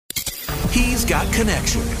He's got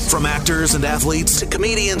connections. From actors and athletes to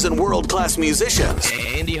comedians and world-class musicians.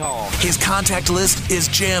 Andy Hall. His contact list is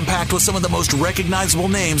jam-packed with some of the most recognizable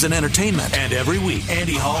names in entertainment. And every week,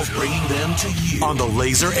 Andy Hall's bringing them to you on the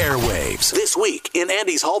Laser Airwaves. This week in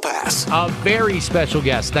Andy's Hall Pass. A very special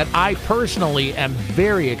guest that I personally am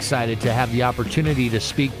very excited to have the opportunity to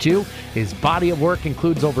speak to. His body of work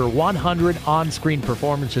includes over 100 on-screen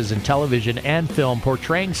performances in television and film,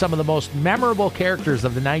 portraying some of the most memorable characters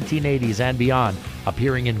of the 1980s and beyond,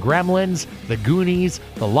 appearing in Gremlins, The Goonies,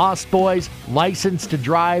 The Lost Boys, License to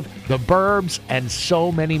Drive, The Burbs, and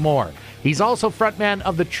so many more. He's also frontman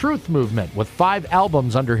of the Truth Movement, with 5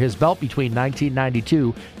 albums under his belt between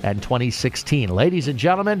 1992 and 2016. Ladies and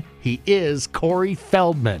gentlemen, he is Corey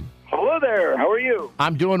Feldman. Hello there. How are you?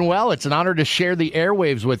 I'm doing well. It's an honor to share the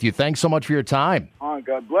airwaves with you. Thanks so much for your time. Oh,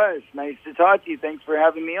 God bless. Nice to talk to you. Thanks for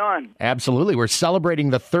having me on. Absolutely. We're celebrating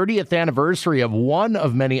the 30th anniversary of one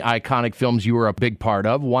of many iconic films you were a big part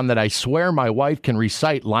of, one that I swear my wife can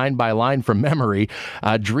recite line by line from memory,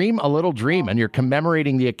 Dream a Little Dream, and you're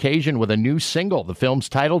commemorating the occasion with a new single, the film's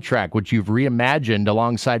title track, which you've reimagined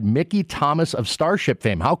alongside Mickey Thomas of Starship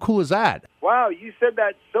fame. How cool is that? Wow, you said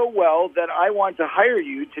that so well that I want to hire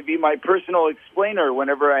you to be my personal explainer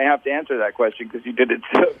whenever I have to answer that question, because you did it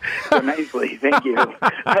so nicely. Thank you.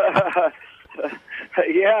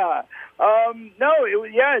 Yeah.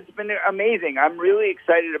 It's been amazing. I'm really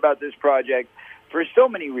excited about this project for so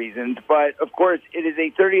many reasons, but of course it is a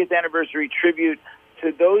 30th anniversary tribute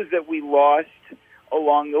to those that we lost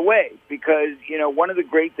along the way, because, you know, one of the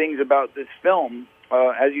great things about this film,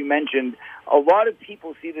 as you mentioned, a lot of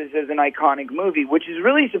people see this as an iconic movie, which is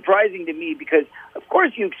really surprising to me because, of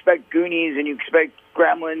course, you expect Goonies and you expect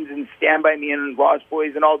Gremlins and Stand By Me and Lost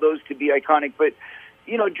Boys and all those to be iconic. But,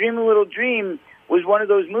 you know, Dream a Little Dream was one of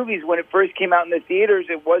those movies when it first came out in the theaters,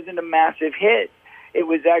 it wasn't a massive hit. It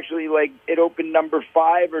was actually like it opened number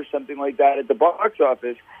 5 or something like that at the box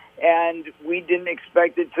office. And we didn't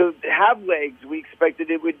expect it to have legs. We expected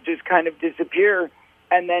it would just kind of disappear.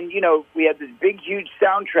 And then, you know, we had this big, huge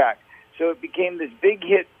soundtrack. So it became this big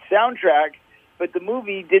hit soundtrack, but the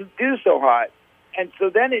movie didn't do so hot. And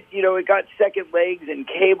so then it got second legs in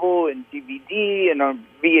cable and DVD and on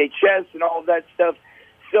VHS and all of that stuff.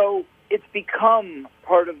 So it's become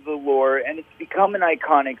part of the lore and it's become an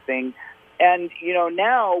iconic thing. And, you know,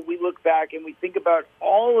 now we look back and we think about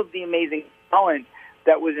all of the amazing talent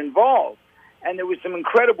that was involved. And there was some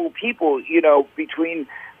incredible people, you know, between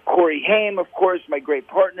Corey Haim, of course, my great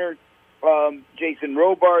partner, Jason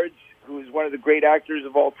Robards, who is one of the great actors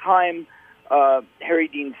of all time, Harry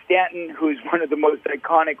Dean Stanton, who is one of the most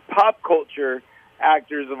iconic pop culture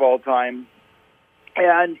actors of all time.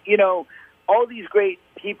 And, you know, all these great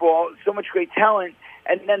people, so much great talent,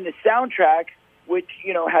 and then the soundtrack, which,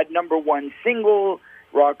 you know, had number 1 single,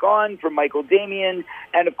 Rock On, from Michael Damian,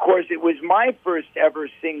 and, of course, it was my first ever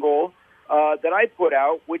single that I put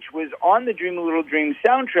out, which was on the Dream a Little Dream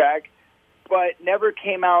soundtrack, but never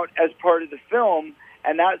came out as part of the film,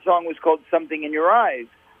 and that song was called Something in Your Eyes,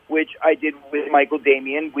 which I did with Michael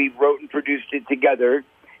Damian. We wrote and produced it together,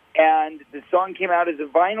 and the song came out as a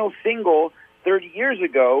vinyl single 30 years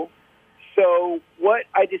ago. So what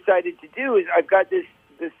I decided to do is I've got this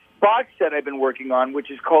box set I've been working on, which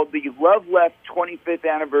is called the Love Left 25th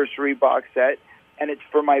Anniversary box set, and it's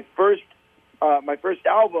for my first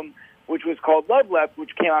album, which was called Love Left,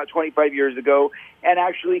 which came out 25 years ago, and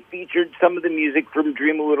actually featured some of the music from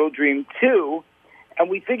Dream a Little Dream 2. And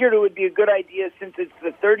we figured it would be a good idea, since it's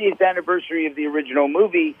the 30th anniversary of the original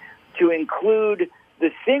movie, to include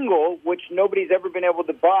the single, which nobody's ever been able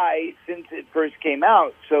to buy since it first came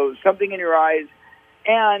out. So Something in Your Eyes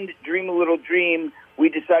and Dream a Little Dream, we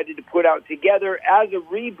decided to put out together as a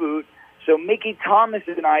reboot. So Mickey Thomas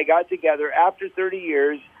and I got together after 30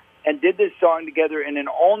 years and did this song together in an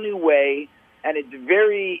all-new way, and it's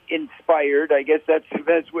very inspired, I guess that's the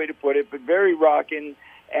best way to put it, but very rockin'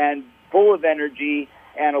 and full of energy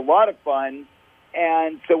and a lot of fun.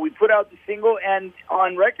 And so we put out the single, and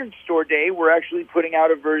on Record Store Day, we're actually putting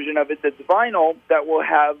out a version of it that's vinyl that will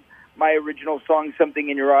have my original song, Something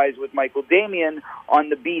in Your Eyes, with Michael Damian on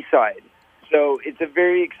the B-side. So it's a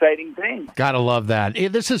very exciting thing. Gotta love that.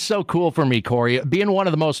 This is so cool for me, Corey, being one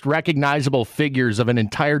of the most recognizable figures of an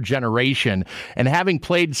entire generation and having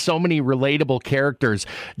played so many relatable characters.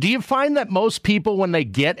 Do you find that most people, when they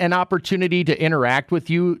get an opportunity to interact with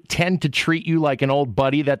you, tend to treat you like an old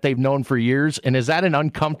buddy that they've known for years? And is that an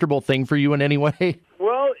uncomfortable thing for you in any way?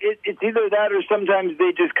 Well, it's either that or sometimes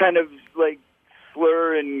they just kind of like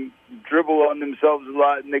slur and dribble on themselves a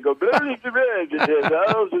lot, and they go, no, I'm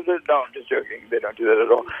just joking. They don't do that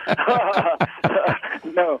at all.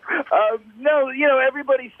 No,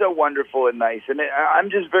 everybody's so wonderful and nice, and I'm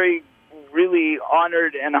just really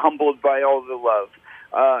honored and humbled by all the love.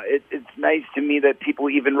 It's nice to me that people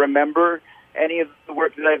even remember any of the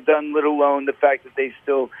work that I've done, let alone the fact that they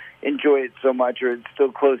still enjoy it so much or it's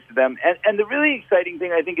still close to them. And the really exciting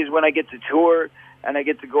thing, I think, is when I get to tour and I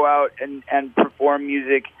get to go out and perform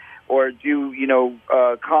music or do,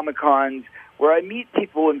 Comic-Cons where I meet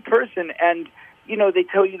people in person and, they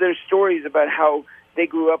tell you their stories about how they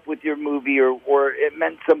grew up with your movie or it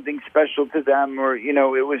meant something special to them or,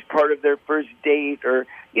 it was part of their first date or,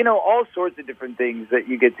 all sorts of different things that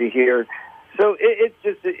you get to hear. So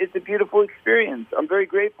it's a beautiful experience. I'm very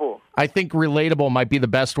grateful. I think relatable might be the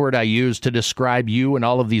best word I use to describe you and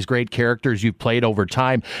all of these great characters you've played over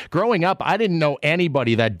time. Growing up, I didn't know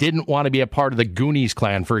anybody that didn't want to be a part of the Goonies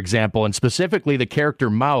clan, for example, and specifically the character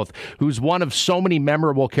Mouth, who's one of so many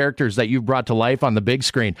memorable characters that you've brought to life on the big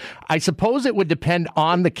screen. I suppose it would depend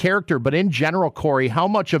on the character, but in general, Corey, how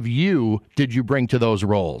much of you did you bring to those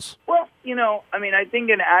roles? Well, I think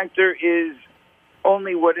an actor is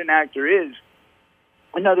only what an actor is.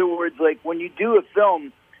 In other words, like when you do a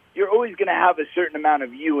film, you're always going to have a certain amount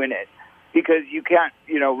of you in it because you can't,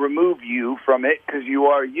 remove you from it because you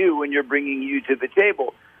are you and you're bringing you to the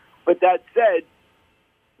table. But that said,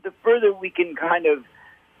 the further we can kind of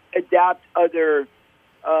adapt other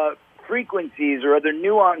frequencies or other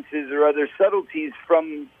nuances or other subtleties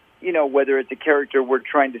from, whether it's a character we're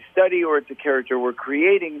trying to study or it's a character we're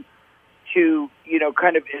creating to,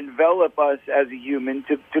 kind of envelop us as a human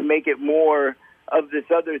to make it more of this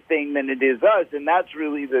other thing than it is us. And that's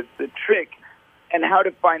really the trick and how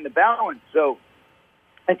to find the balance. So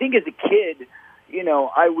I think as a kid,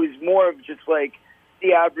 I was more of just like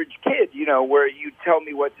the average kid, where you tell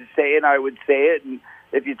me what to say and I would say it. And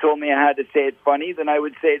if you told me I had to say it funny, then I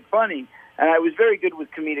would say it funny. And I was very good with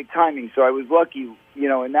comedic timing, so I was lucky,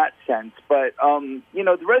 in that sense. But,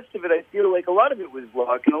 the rest of it, I feel like a lot of it was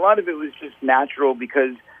luck, and a lot of it was just natural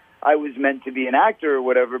because I was meant to be an actor or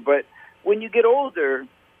whatever. But when you get older,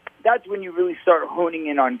 that's when you really start honing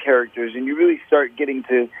in on characters, and you really start getting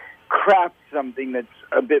to craft something that's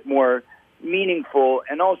a bit more meaningful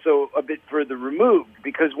and also a bit further removed.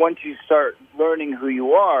 Because once you start learning who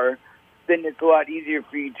you are, then it's a lot easier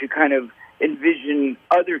for you to kind of envision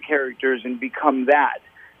other characters and become that.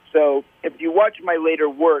 So if you watch my later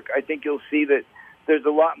work, I think you'll see that there's a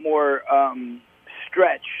lot more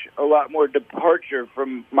stretch, a lot more departure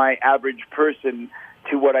from my average person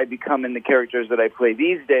to what I become in the characters that I play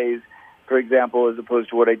these days, for example, as opposed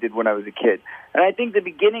to what I did when I was a kid. And I think the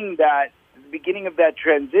beginning of that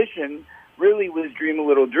transition really was Dream a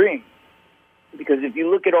Little Dream. Because if you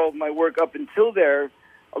look at all of my work up until there,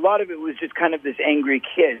 a lot of it was just kind of this angry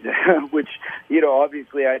kid, which,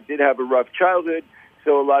 obviously I did have a rough childhood,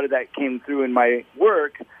 so a lot of that came through in my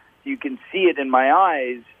work. You can see it in my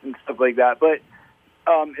eyes and stuff like that. But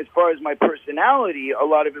as far as my personality, a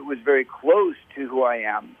lot of it was very close to who I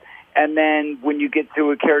am. And then when you get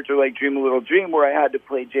to a character like Dream a Little Dream, where I had to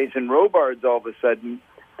play Jason Robards all of a sudden,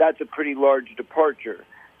 that's a pretty large departure.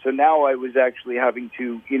 So now I was actually having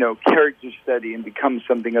to, character study and become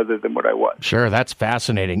something other than what I was. Sure, that's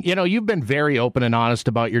fascinating. You've been very open and honest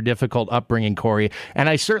about your difficult upbringing, Corey, and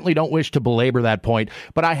I certainly don't wish to belabor that point,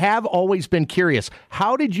 but I have always been curious.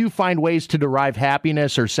 How did you find ways to derive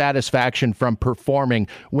happiness or satisfaction from performing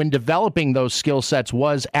when developing those skill sets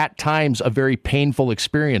was at times a very painful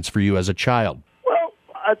experience for you as a child? Well,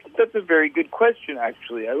 that's a very good question,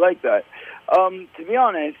 actually. I like that. To be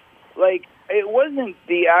honest, it wasn't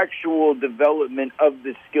the actual development of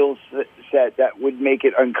the skill set that would make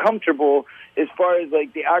it uncomfortable as far as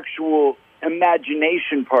the actual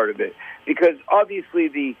imagination part of it. Because obviously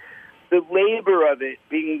the labor of it,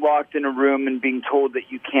 being locked in a room and being told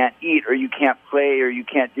that you can't eat or you can't play or you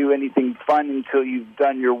can't do anything fun until you've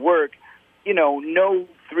done your work, no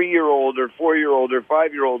 3-year-old or 4-year-old or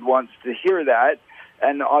 5-year-old wants to hear that.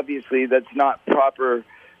 And obviously that's not proper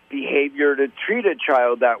behavior to treat a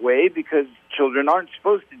child that way because children aren't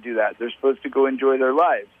supposed to do that. They're supposed to go enjoy their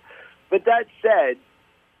lives. But that said,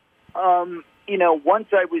 once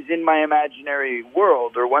I was in my imaginary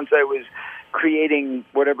world or once I was creating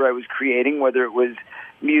whatever I was creating, whether it was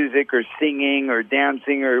music or singing or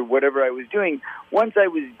dancing or whatever I was doing, once I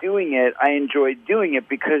was doing it, I enjoyed doing it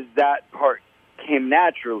because that part came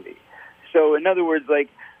naturally. So in other words,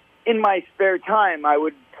 in my spare time, I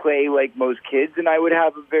would play like most kids, and I would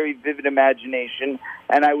have a very vivid imagination,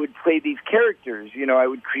 and I would play these characters. I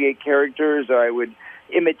would create characters, or I would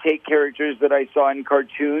imitate characters that I saw in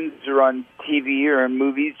cartoons or on TV or in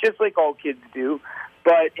movies, just like all kids do.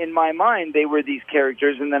 But in my mind, they were these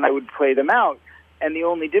characters, and then I would play them out. And the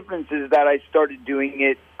only difference is that I started doing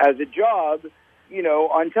it as a job,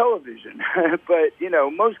 on television. But,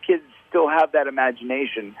 most kids still have that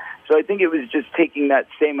imagination. So I think it was just taking that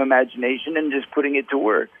same imagination and just putting it to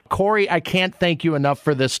work. Corey, I can't thank you enough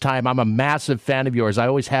for this time. I'm a massive fan of yours. I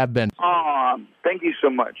always have been. Thank you so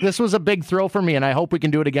much. This was a big thrill for me, and I hope we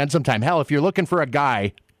can do it again sometime. Hell, if you're looking for a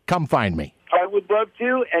guy, come find me. I would love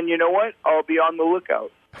to, and you know what? I'll be on the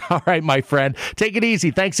lookout. All right, my friend. Take it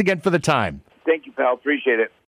easy. Thanks again for the time. Thank you, pal. Appreciate it.